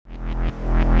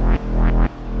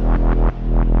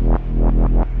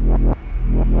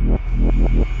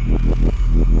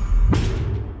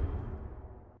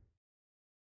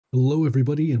Hello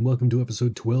everybody and welcome to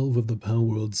episode 12 of the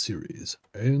Palworld series.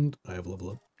 And I have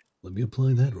level up. Let me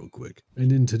apply that real quick. And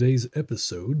in today's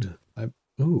episode, the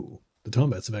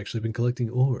Tombats have actually been collecting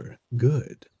ore.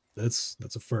 Good. That's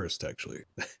a first, actually.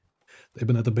 They've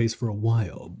been at the base for a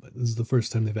while, but this is the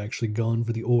first time they've actually gone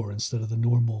for the ore instead of the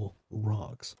normal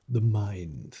rocks. The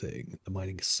mine thing. The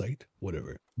mining site?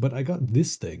 Whatever. But I got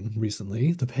this thing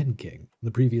recently, the Pen King. In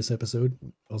the previous episode,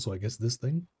 also I guess this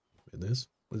thing. And this?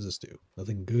 What does this do?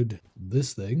 Nothing good.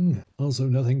 This thing, also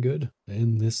nothing good.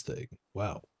 And this thing.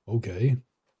 Wow. Okay.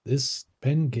 This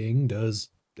Pen King does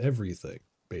everything,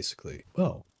 basically.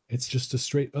 Well, it's just a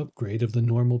straight upgrade of the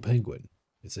normal penguin.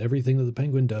 It's everything that the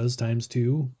penguin does times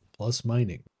 2 plus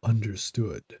mining.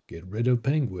 Understood. Get rid of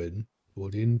penguin,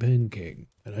 put in Pen King.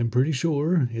 And I'm pretty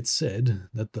sure it said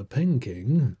that the Pen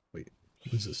King... Wait,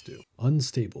 what does this do?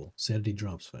 Unstable. Sanity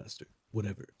drops faster.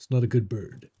 Whatever. It's not a good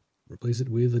bird. Replace it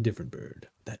with a different bird.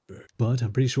 That bird. But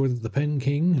I'm pretty sure that the Pen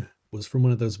King was from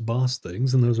one of those boss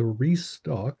things, and those will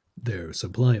restock their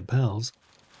supply of pals.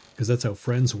 Because that's how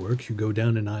friends work. You go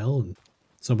down an aisle, and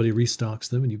somebody restocks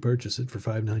them, and you purchase it for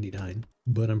 $5.99.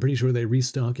 But I'm pretty sure they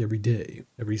restock every day.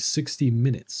 Every 60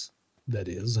 minutes, that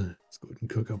is. Let's go ahead and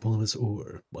cook up all this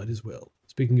ore. Might as well.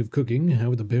 Speaking of cooking,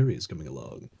 how are the berries coming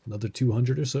along? Another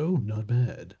 200 or so? Not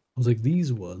bad. I'll take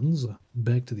these ones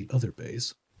back to the other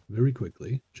base very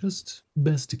quickly. Just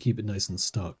best to keep it nice and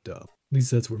stocked up. At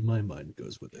least that's where my mind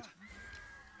goes with it.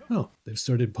 Oh, they've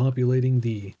started populating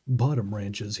the bottom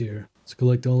ranches here. Let's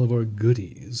collect all of our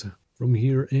goodies from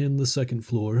here and the second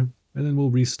floor, and then we'll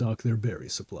restock their berry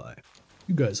supply.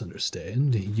 You guys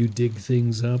understand. You dig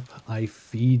things up, I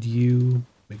feed you,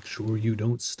 make sure you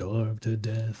don't starve to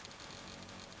death,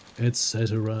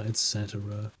 etc.,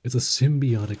 etc. It's a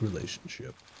symbiotic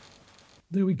relationship.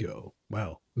 There we go.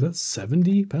 Wow. Was that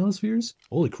 70 Palospheres?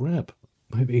 Holy crap.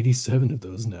 I have 87 of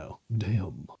those now.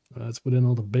 Damn. Let's put in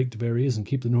all the baked berries and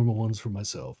keep the normal ones for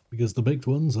myself, because the baked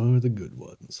ones are the good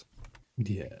ones.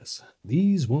 Yes.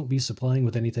 These won't be supplying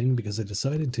with anything because I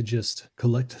decided to just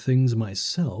collect things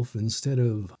myself instead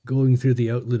of going through the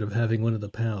outlet of having one of the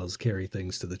pals carry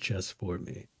things to the chest for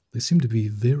me. They seem to be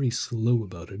very slow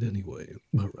about it anyway.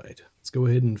 Alright, let's go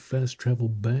ahead and fast travel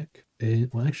back.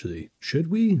 And, well, actually, should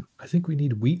we? I think we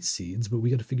need wheat seeds, but we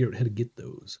gotta figure out how to get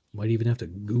those. Might even have to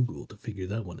Google to figure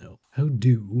that one out. How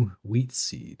do wheat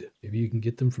seed? Maybe you can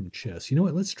get them from chests. You know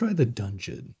what? Let's try the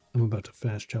dungeon. I'm about to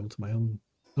fast travel to my own...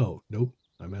 Oh, nope.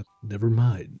 Never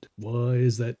mind. Why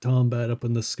is that Tombat up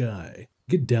in the sky?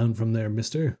 Get down from there,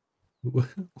 mister. What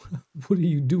are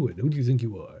you doing? Who do you think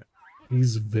you are?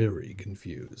 He's very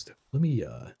confused. Let me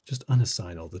just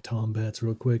unassign all the Tombats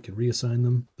real quick and reassign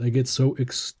them. They get so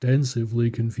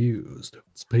extensively confused.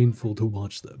 It's painful to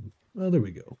watch them. Oh, there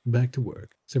we go. Back to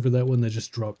work. Except for that one that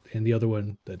just dropped, and the other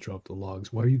one that dropped the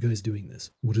logs. Why are you guys doing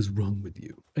this? What is wrong with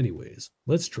you? Anyways,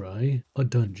 let's try a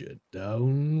dungeon.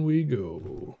 Down we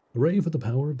go. Hooray for the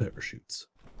power of parachutes.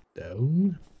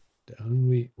 Down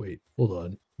wait, hold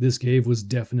on. This cave was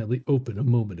definitely open a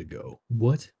moment ago.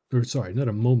 What? Or sorry, not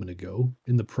a moment ago.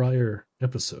 In the prior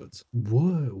episodes.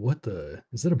 What the?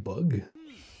 Is that a bug?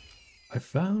 I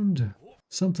found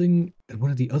something in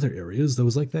one of the other areas that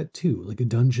was like that too. Like a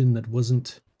dungeon that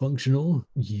wasn't functional.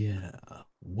 Yeah.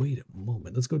 Wait a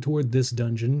moment. Let's go toward this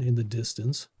dungeon in the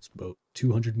distance. It's about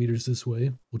 200 meters this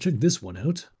way. We'll check this one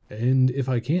out. And if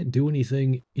I can't do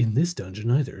anything in this dungeon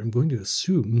either, I'm going to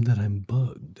assume that I'm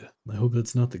bugged. I hope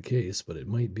that's not the case, but it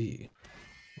might be.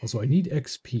 Also, I need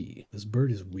XP. This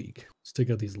bird is weak. Let's take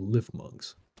out these lift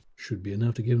monks. Should be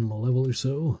enough to give him a level or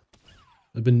so.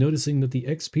 I've been noticing that the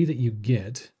XP that you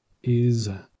get is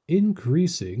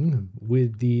increasing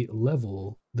with the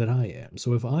level that I am.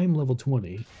 So if I'm level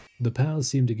 20, the pals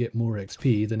seem to get more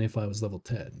XP than if I was level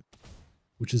 10.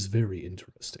 Which is very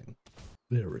interesting.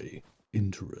 Very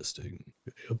interesting.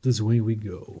 Okay, up this way we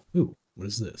go. Ooh, what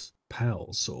is this?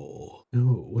 Pal soul.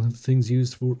 Oh, one of the things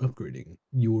used for upgrading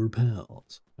your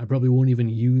pals. I probably won't even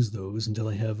use those until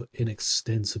I have an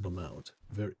extensive amount.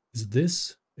 Is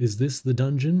this the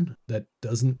dungeon that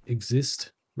doesn't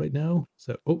exist right now?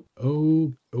 So,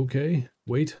 oh, okay.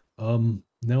 Wait,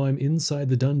 now I'm inside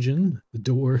the dungeon, the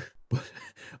door, but,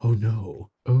 oh no,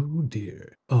 oh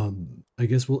dear. I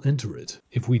guess we'll enter it.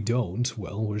 If we don't,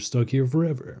 well, we're stuck here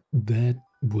forever. That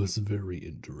was very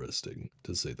interesting,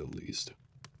 to say the least.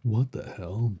 What the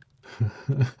hell?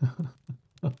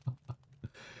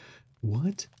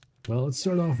 What? Well, let's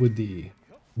start off with the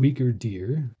weaker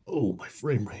deer. Oh, my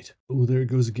frame rate. Oh, there it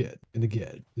goes again and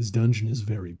again. This dungeon is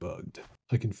very bugged.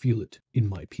 I can feel it in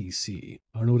my PC.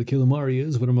 I don't know what a Kilimari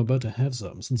is, but I'm about to have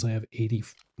some since I have 80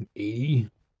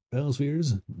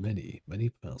 Palospheres? Many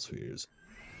Palospheres.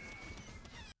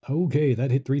 Okay,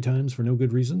 that hit 3 times for no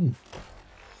good reason.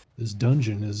 This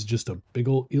dungeon is just a big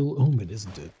ol' ill omen,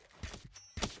 isn't it?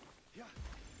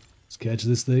 Let's catch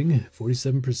this thing.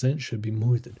 47% should be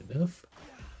more than enough.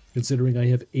 Considering I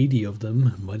have 80 of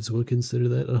them, might as well consider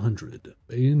that 100.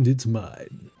 And it's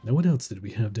mine. Now what else did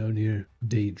we have down here?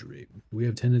 Daydream. Do we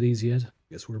have 10 of these yet?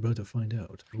 Guess we're about to find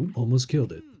out. Ooh, almost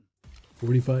killed it.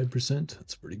 45%,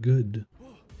 that's pretty good.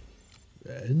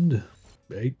 And,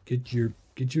 hey, get your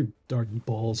dark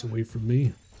balls away from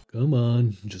me. Come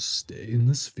on, just stay in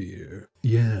the sphere.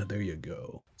 Yeah, there you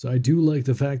go. So I do like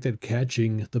the fact that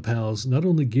catching the pals not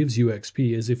only gives you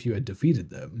XP as if you had defeated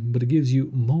them, but it gives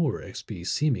you more XP,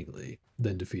 seemingly,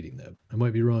 than defeating them. I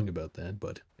might be wrong about that,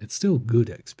 but it's still good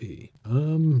XP.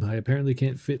 I apparently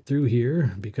can't fit through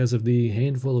here because of the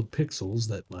handful of pixels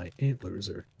that my antlers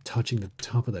are touching the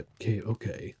top of that cave.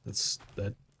 Okay, that's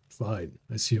fine.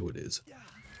 I see how it is.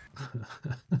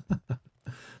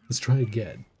 Let's try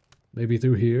again. Maybe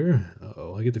through here?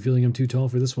 Uh-oh, I get the feeling I'm too tall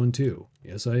for this one too.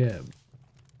 Yes, I am.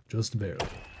 Just barely.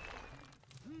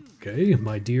 Okay,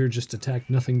 my deer just attacked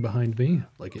nothing behind me,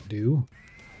 like it do.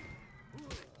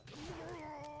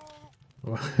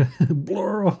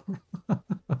 Blur!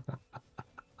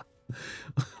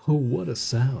 Oh, what a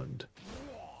sound.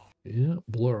 Yeah,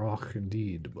 blurrock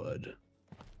indeed, bud.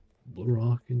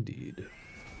 Blurrock indeed.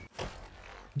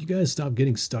 You guys stop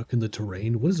getting stuck in the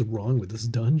terrain? What is wrong with this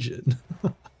dungeon?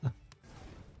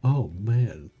 Oh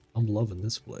man, I'm loving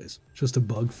this place. Just a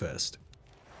bug fest.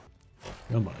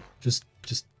 Come on, just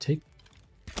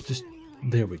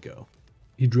there we go.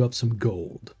 He dropped some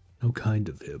gold. How kind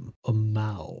of him. A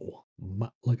Mao.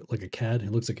 Like a cat.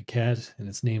 It looks like a cat, and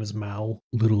its name is Mao.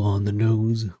 Little on the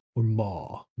nose. Or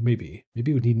Maw. Maybe we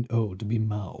need an O to be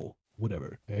Mao.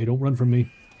 Whatever. Hey, don't run from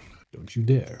me. Don't you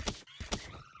dare.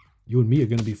 You and me are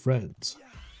gonna be friends.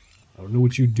 I don't know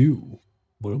what you do,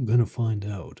 but I'm gonna find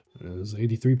out. There's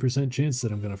 83% chance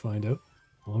that I'm gonna find out.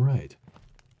 Alright.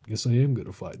 Guess I am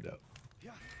gonna find out.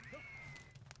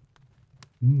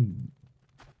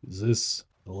 Is this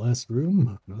the last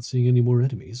room? Not seeing any more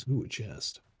enemies. Ooh, a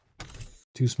chest.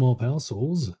 2 small pal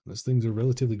souls. Those things are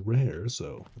relatively rare,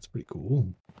 so that's pretty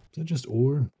cool. Is that just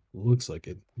ore? Looks like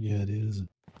it. Yeah, it is.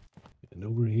 And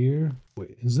over here...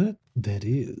 Wait, is that? That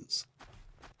is.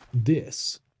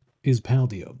 This is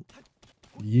Paldium.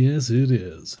 Yes, it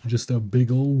is. Just a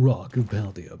big old rock of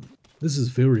Paldium. This is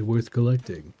very worth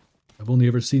collecting. I've only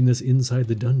ever seen this inside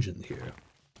the dungeon here.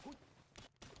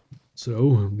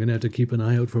 So, I'm gonna have to keep an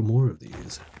eye out for more of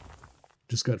these.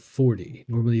 Just got 40.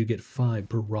 Normally you get 5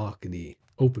 per rock in the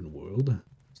open world.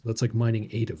 So that's like mining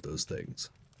 8 of those things.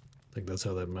 I think that's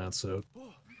how that maths out.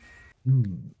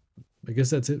 I guess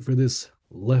that's it for this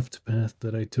left path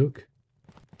that I took.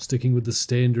 Sticking with the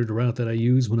standard route that I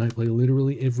use when I play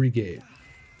literally every game.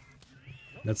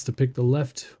 That's to pick the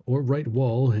left or right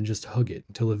wall and just hug it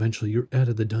until eventually you're out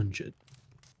of the dungeon.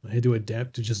 I had to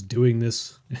adapt to just doing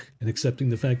this and accepting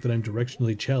the fact that I'm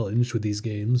directionally challenged with these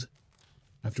games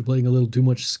after playing a little too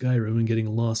much Skyrim and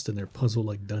getting lost in their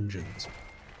puzzle-like dungeons.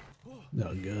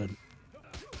 Oh god.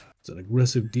 It's an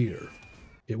aggressive deer.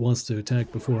 It wants to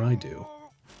attack before I do.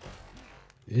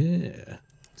 Yeah.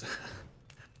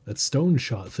 That stone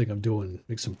shot thing I'm doing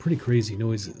makes some pretty crazy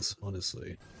noises,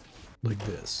 honestly. Like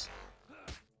this.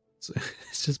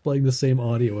 It's just playing the same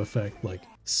audio effect like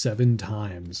 7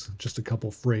 times, just a couple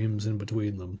frames in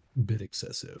between them. Bit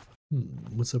excessive.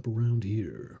 What's up around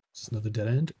here? Is this another dead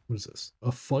end? What is this? A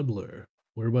fuddler.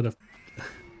 What about a...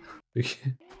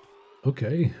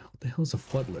 Okay, what the hell is a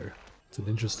fuddler? It's an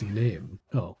interesting name.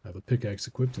 Oh, I have a pickaxe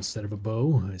equipped instead of a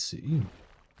bow, I see.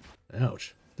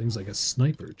 Ouch. Things like a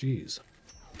sniper, jeez.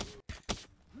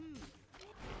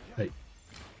 Hey,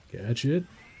 catch it.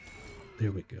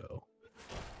 There we go.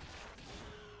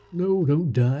 No,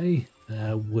 don't die.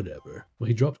 Whatever. Well,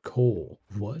 he dropped coal.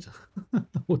 What?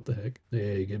 What the heck?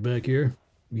 Hey, get back here.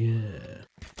 Yeah.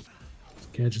 Let's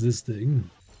catch this thing.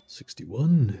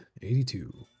 61,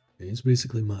 82. It's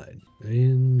basically mine.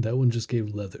 And that one just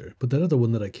gave leather. But that other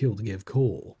one that I killed gave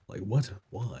coal. Like what?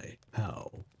 Why?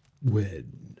 How?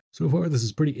 When? So far this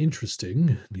is pretty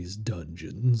interesting, these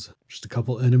dungeons. Just a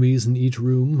couple enemies in each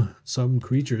room. Some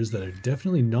creatures that are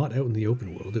definitely not out in the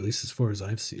open world, at least as far as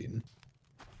I've seen.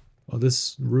 Oh,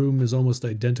 this room is almost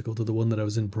identical to the one that I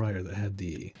was in prior that had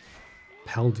the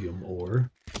Paldium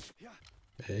ore.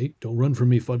 Hey, don't run from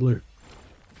me, Fuddler.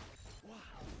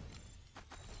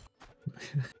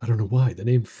 I don't know why, the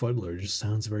name Fuddler just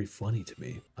sounds very funny to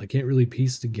me. I can't really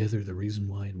piece together the reason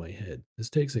why in my head. This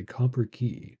takes a copper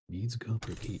key. Needs a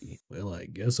copper key. Well, I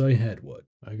guess I had one.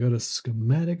 I got a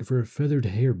schematic for a feathered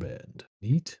hairband.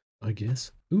 Neat. I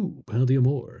guess. Ooh, Paldium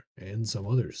ore. And some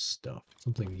other stuff.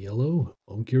 Something yellow?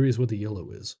 I'm curious what the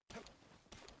yellow is.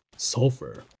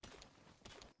 Sulfur.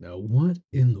 Now what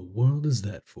in the world is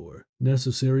that for?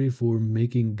 Necessary for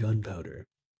making gunpowder.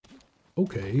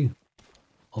 Okay,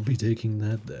 I'll be taking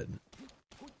that then.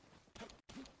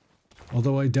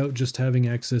 Although I doubt just having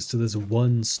access to this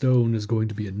one stone is going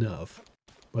to be enough.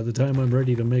 By the time I'm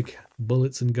ready to make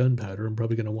bullets and gunpowder, I'm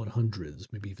probably going to want hundreds,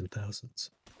 maybe even thousands.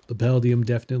 The Paldium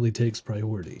definitely takes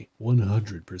priority,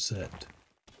 100%.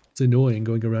 It's annoying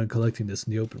going around collecting this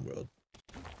in the open world.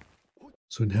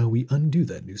 So now we undo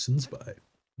that nuisance by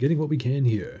getting what we can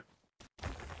here.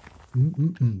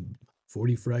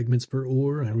 40 fragments per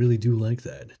ore, I really do like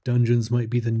that. Dungeons might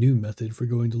be the new method for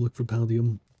going to look for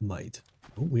Paldium. Might.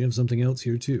 Oh, we have something else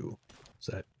here too. Is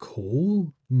that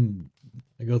coal?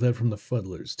 I got that from the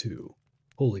fuddlers too.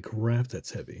 Holy crap,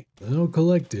 that's heavy. I'll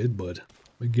collect it, but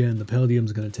again, the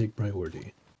Paldium's gonna take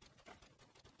priority.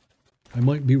 I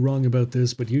might be wrong about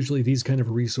this, but usually these kind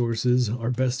of resources are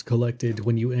best collected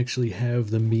when you actually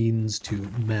have the means to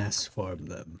mass farm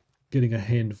them. Getting a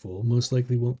handful most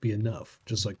likely won't be enough,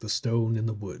 just like the stone and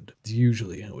the wood. It's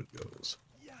usually how it goes.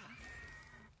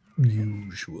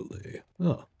 Usually.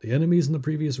 Oh, the enemies in the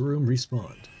previous room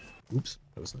respawned. Oops,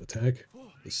 that was an attack.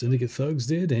 The Syndicate thugs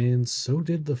did, and so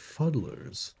did the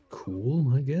fuddlers.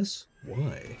 Cool, I guess?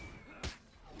 Why?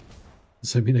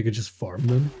 Does that mean I could just farm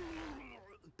them?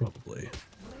 Probably.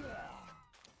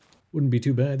 Wouldn't be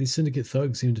too bad. These Syndicate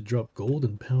thugs seem to drop gold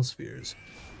and pal spheres.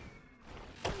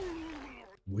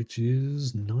 Which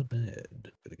is not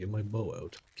bad. Gotta get my bow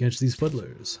out. Catch these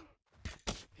fuddlers.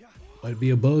 Might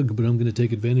be a bug, but I'm gonna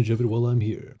take advantage of it while I'm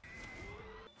here.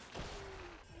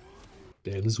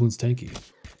 Damn, this one's tanky.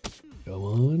 Come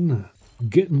on.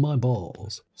 Getting my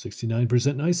balls.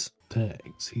 69% nice.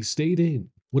 Thanks. He stayed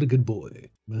in. What a good boy.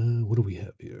 What do we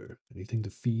have here? Anything to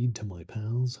feed to my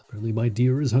pals? Apparently my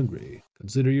deer is hungry.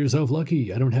 Consider yourself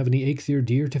lucky. I don't have any Eikthyr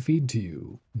deer to feed to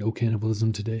you. No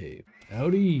cannibalism today.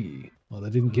 Howdy. Oh,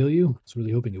 that didn't kill you? I was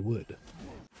really hoping it would.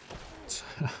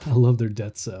 I love their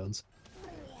death sounds.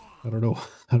 I don't know.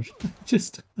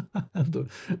 Just...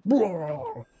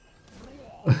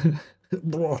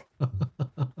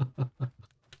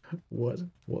 What?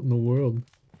 What in the world?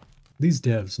 These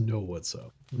devs know what's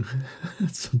up.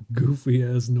 Some goofy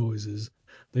ass noises.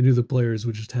 They knew the players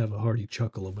would just have a hearty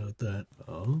chuckle about that.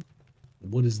 Oh?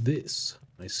 What is this?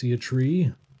 I see a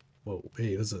tree. Whoa,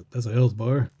 hey, that's a health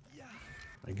bar.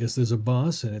 I guess there's a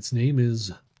boss, and its name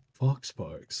is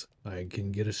Foxparks. I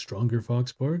can get a stronger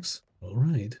Foxparks?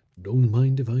 Alright, don't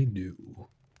mind if I do.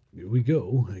 Here we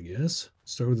go, I guess.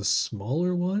 Start with a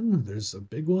smaller one. There's a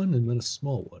big one and then a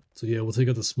small one. So yeah, we'll take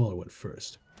out the smaller one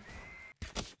first.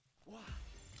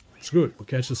 Screw it, we'll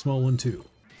catch the small one too.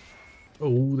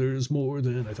 Oh, there's more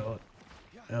than I thought.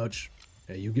 Ouch.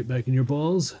 Hey, you get back in your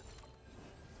balls.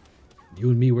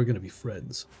 You and me, we're gonna be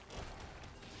friends.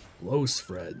 Close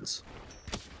friends.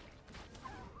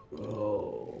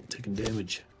 Oh, I'm taking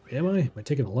damage. Am I? Am I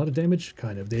taking a lot of damage?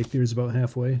 Kind of. The Eikthyr is about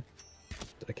halfway.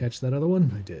 Did I catch that other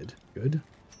one? I did. Good.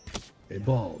 Okay,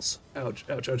 balls. Ouch,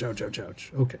 ouch, ouch, ouch, ouch,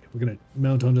 ouch. Okay, we're gonna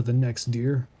mount onto the next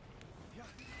deer.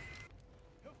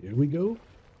 Here we go.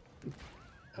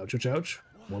 Ouch, ouch, ouch.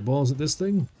 More balls at this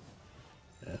thing.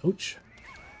 Ouch.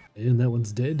 And that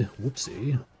one's dead.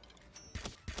 Whoopsie.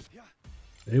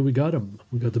 Hey, we got him.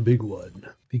 We got the big one.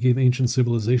 He gave Ancient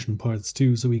Civilization parts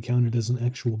too, so he counted as an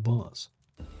actual boss.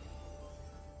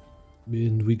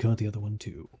 And we got the other one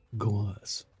too. Go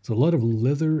us. It's a lot of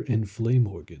leather and flame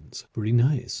organs. Pretty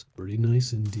nice. Pretty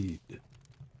nice indeed.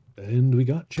 And we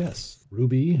got chests.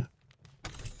 Ruby.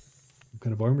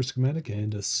 Kind of armor schematic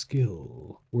and a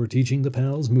skill. We're teaching the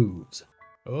pals moves.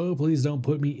 Oh, please don't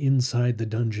put me inside the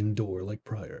dungeon door like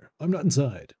prior. I'm not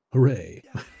inside. Hooray.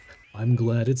 I'm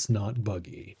glad it's not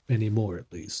Buggy. Anymore,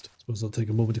 at least. Suppose I'll take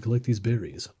a moment to collect these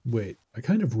berries. Wait, I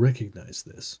kind of recognize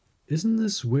this. Isn't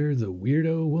this where the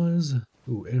weirdo was?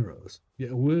 Ooh, arrows.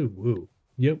 Yeah, woo.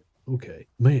 Yep, okay.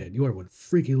 Man, you are one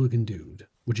freaky looking dude.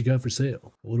 What you got for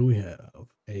sale? What do we have?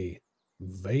 A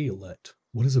veilet.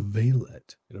 What is a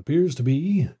veilet? It appears to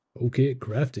be okay at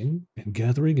crafting and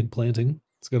gathering and planting.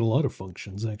 It's got a lot of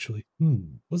functions, actually.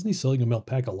 Wasn't he selling an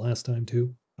alpaca last time,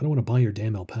 too? I don't want to buy your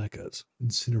damn alpacas.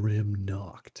 Incineram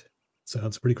knocked.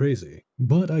 Sounds pretty crazy.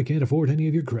 But I can't afford any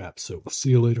of your crap, so see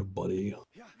you later, buddy.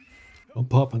 I'll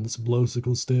pop on this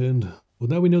blowsicle stand. Well,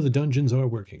 now we know the dungeons are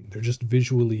working. They're just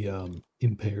visually,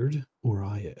 impaired. Or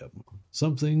I am.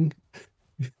 Something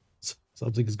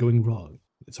is going wrong.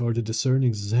 It's hard to discern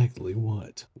exactly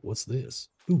what. What's this?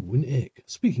 Ooh, an egg.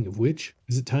 Speaking of which,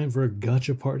 is it time for a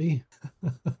gotcha party?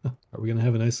 Are we gonna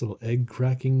have a nice little egg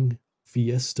cracking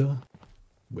fiesta?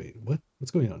 Wait, what?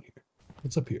 What's going on here?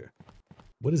 What's up here?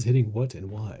 What is hitting what and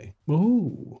why?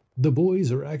 Oh, the boys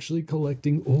are actually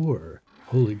collecting ore.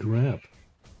 Holy crap.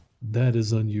 That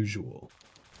is unusual.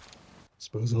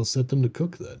 Suppose I'll set them to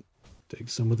cook then. Take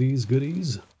some of these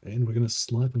goodies, and we're gonna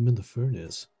slap them in the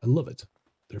furnace. I love it.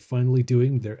 They're finally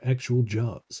doing their actual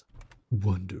jobs.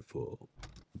 Wonderful.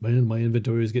 Man, my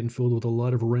inventory is getting filled with a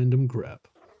lot of random crap.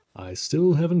 I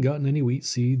still haven't gotten any wheat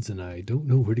seeds, and I don't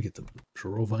know where to get them.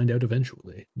 Sure, I'll find out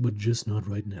eventually, but just not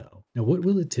right now. Now, what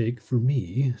will it take for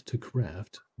me to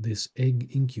craft this egg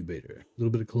incubator? A little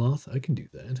bit of cloth? I can do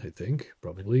that, I think.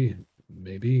 Probably.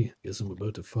 Maybe. Guess I'm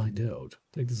about to find out.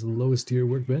 Take this lowest tier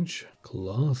workbench.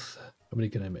 Cloth. How many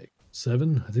can I make?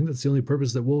 7? I think that's the only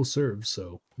purpose that wool serves,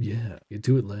 so yeah. Get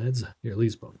to it, lads. Here,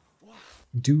 leaves bone.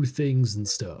 Do things and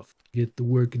stuff. Get the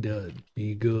work done.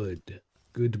 Be good.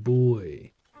 Good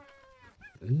boy.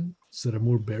 Set up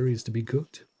more berries to be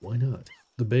cooked? Why not?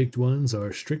 The baked ones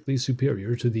are strictly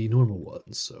superior to the normal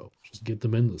ones, so just get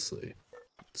them endlessly.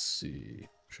 Let's see.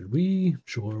 Should we?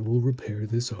 Sure, we'll repair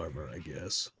this armor, I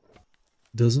guess.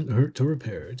 Doesn't hurt to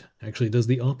repair it. Actually, it does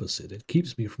the opposite. It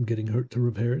keeps me from getting hurt to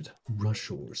repair it.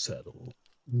 Rush or saddle.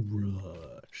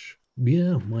 Rush.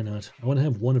 Yeah, why not? I want to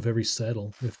have one of every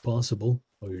saddle, if possible.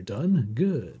 Oh, you're done?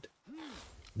 Good.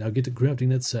 Now get to crafting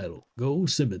that saddle. Go,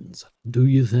 Simmons. Do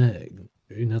your thing.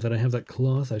 Okay, now that I have that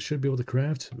cloth, I should be able to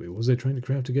craft. Wait, what was I trying to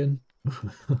craft again?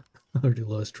 I already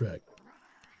lost track.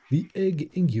 The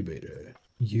egg incubator.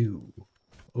 You.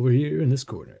 Over here in this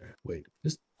corner. Wait,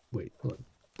 wait, hold on.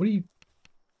 What are you...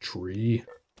 Tree.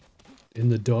 In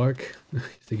the dark. You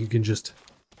think you can just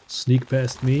sneak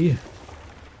past me?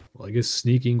 Well, I guess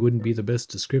sneaking wouldn't be the best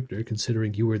descriptor,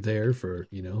 considering you were there for,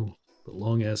 you know, a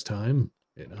long-ass time,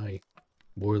 and I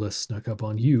more or less snuck up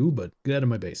on you, but get out of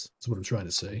my base. That's what I'm trying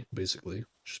to say, basically.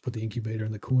 Just put the incubator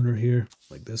in the corner here,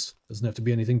 like this. Doesn't have to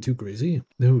be anything too crazy.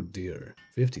 Oh dear,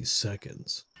 50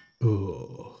 seconds.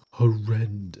 Oh,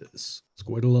 horrendous. It's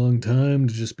quite a long time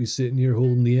to just be sitting here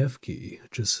holding the F key.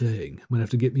 Just saying. Might have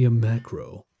to get me a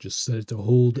macro. Just set it to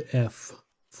hold F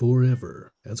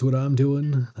forever. That's what I'm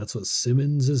doing. That's what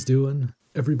Simmons is doing.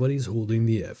 Everybody's holding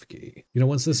the F key. You know,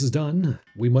 once this is done,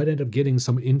 we might end up getting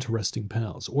some interesting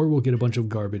pals, or we'll get a bunch of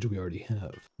garbage we already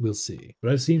have. We'll see.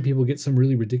 But I've seen people get some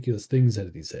really ridiculous things out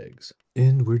of these eggs.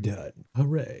 And we're done.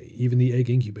 Hooray. Even the egg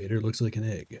incubator looks like an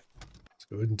egg.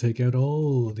 Go ahead and take out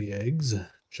all the eggs.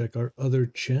 Check our other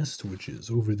chest, which is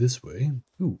over this way.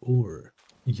 Ooh, ore.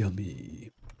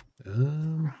 Yummy.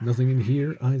 Nothing in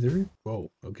here either.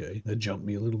 Oh, okay. That jumped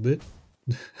me a little bit.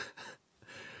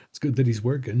 It's good that he's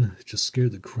working. It just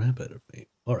scared the crap out of me.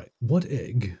 Alright, what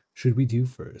egg should we do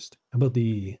first? How about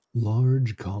the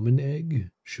large common egg?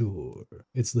 Sure.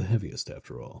 It's the heaviest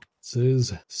after all. It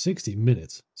says 60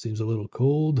 minutes. Seems a little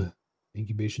cold.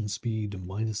 Incubation speed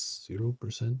minus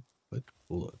 0%. But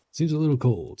hold on. Seems a little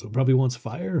cold, so it probably wants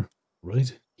fire,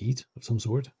 right? Heat of some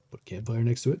sort. Put a campfire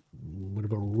next to it. What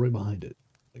about right behind it?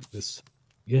 Like this.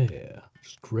 Yeah.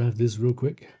 Just grab this real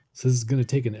quick. Says it's going to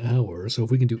take an hour, so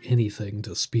if we can do anything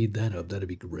to speed that up, that'd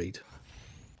be great.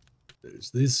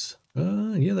 There's this.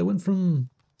 Yeah, that went from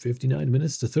 59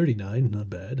 minutes to 39. Not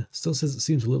bad. Still says it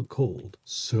seems a little cold.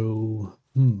 So,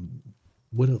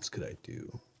 what else could I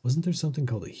do? Wasn't there something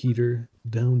called a heater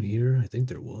down here? I think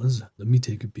there was. Let me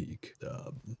take a peek.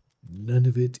 None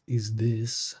of it is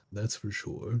this, that's for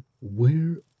sure.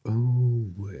 Where, oh,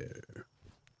 where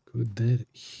could that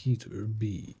heater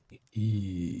be?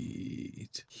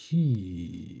 Heat.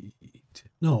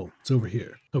 No, it's over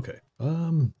here. Okay.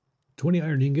 20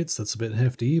 iron ingots, that's a bit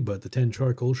hefty, but the 10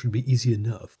 charcoal should be easy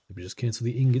enough. If we just cancel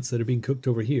the ingots that are being cooked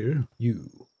over here,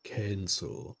 you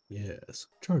cancel. Yes.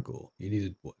 Charcoal. You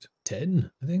needed, what,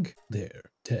 10, I think? There.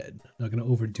 10. Not gonna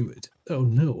overdo it. Oh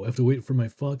no, I have to wait for my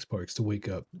fox parks to wake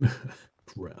up.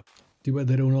 Crap. Too bad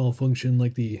they don't all function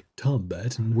like the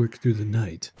Tombat and work through the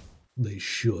night. They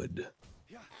should.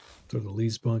 Throw the Lee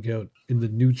Spunk out in the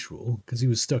neutral, because he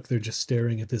was stuck there just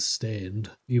staring at this stand,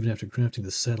 even after crafting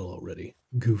the saddle already.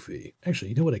 Goofy. Actually,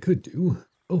 you know what I could do?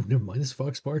 Oh, never mind, this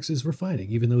Fox Parks is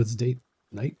refining, even though it's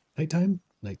nighttime?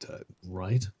 Nighttime,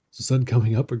 right? Is the sun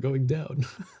coming up or going down?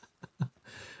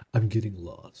 I'm getting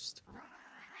lost.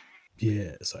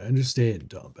 Yes, I understand,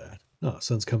 Tombat. Ah,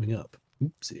 sun's coming up.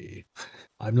 Oopsie.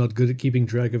 I'm not good at keeping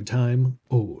track of time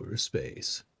or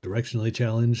space. Directionally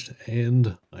challenged,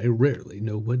 and I rarely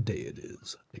know what day it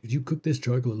is. Could you cook this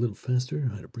charcoal a little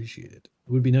faster? I'd appreciate it.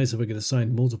 It would be nice if I could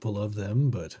assign multiple of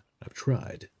them, but I've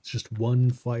tried. It's just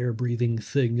one fire-breathing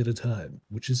thing at a time,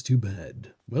 which is too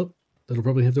bad. Well, that'll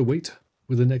probably have to wait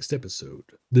for the next episode.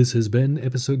 This has been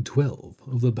episode 12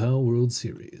 of the Palworld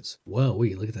series.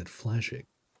 Wowee, look at that flashing.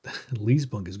 Lee's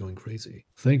bunk is going crazy.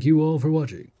 Thank you all for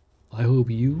watching. I hope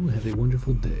you have a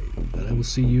wonderful day, and I will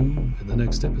see you in the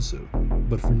next episode.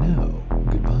 But for now,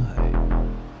 goodbye.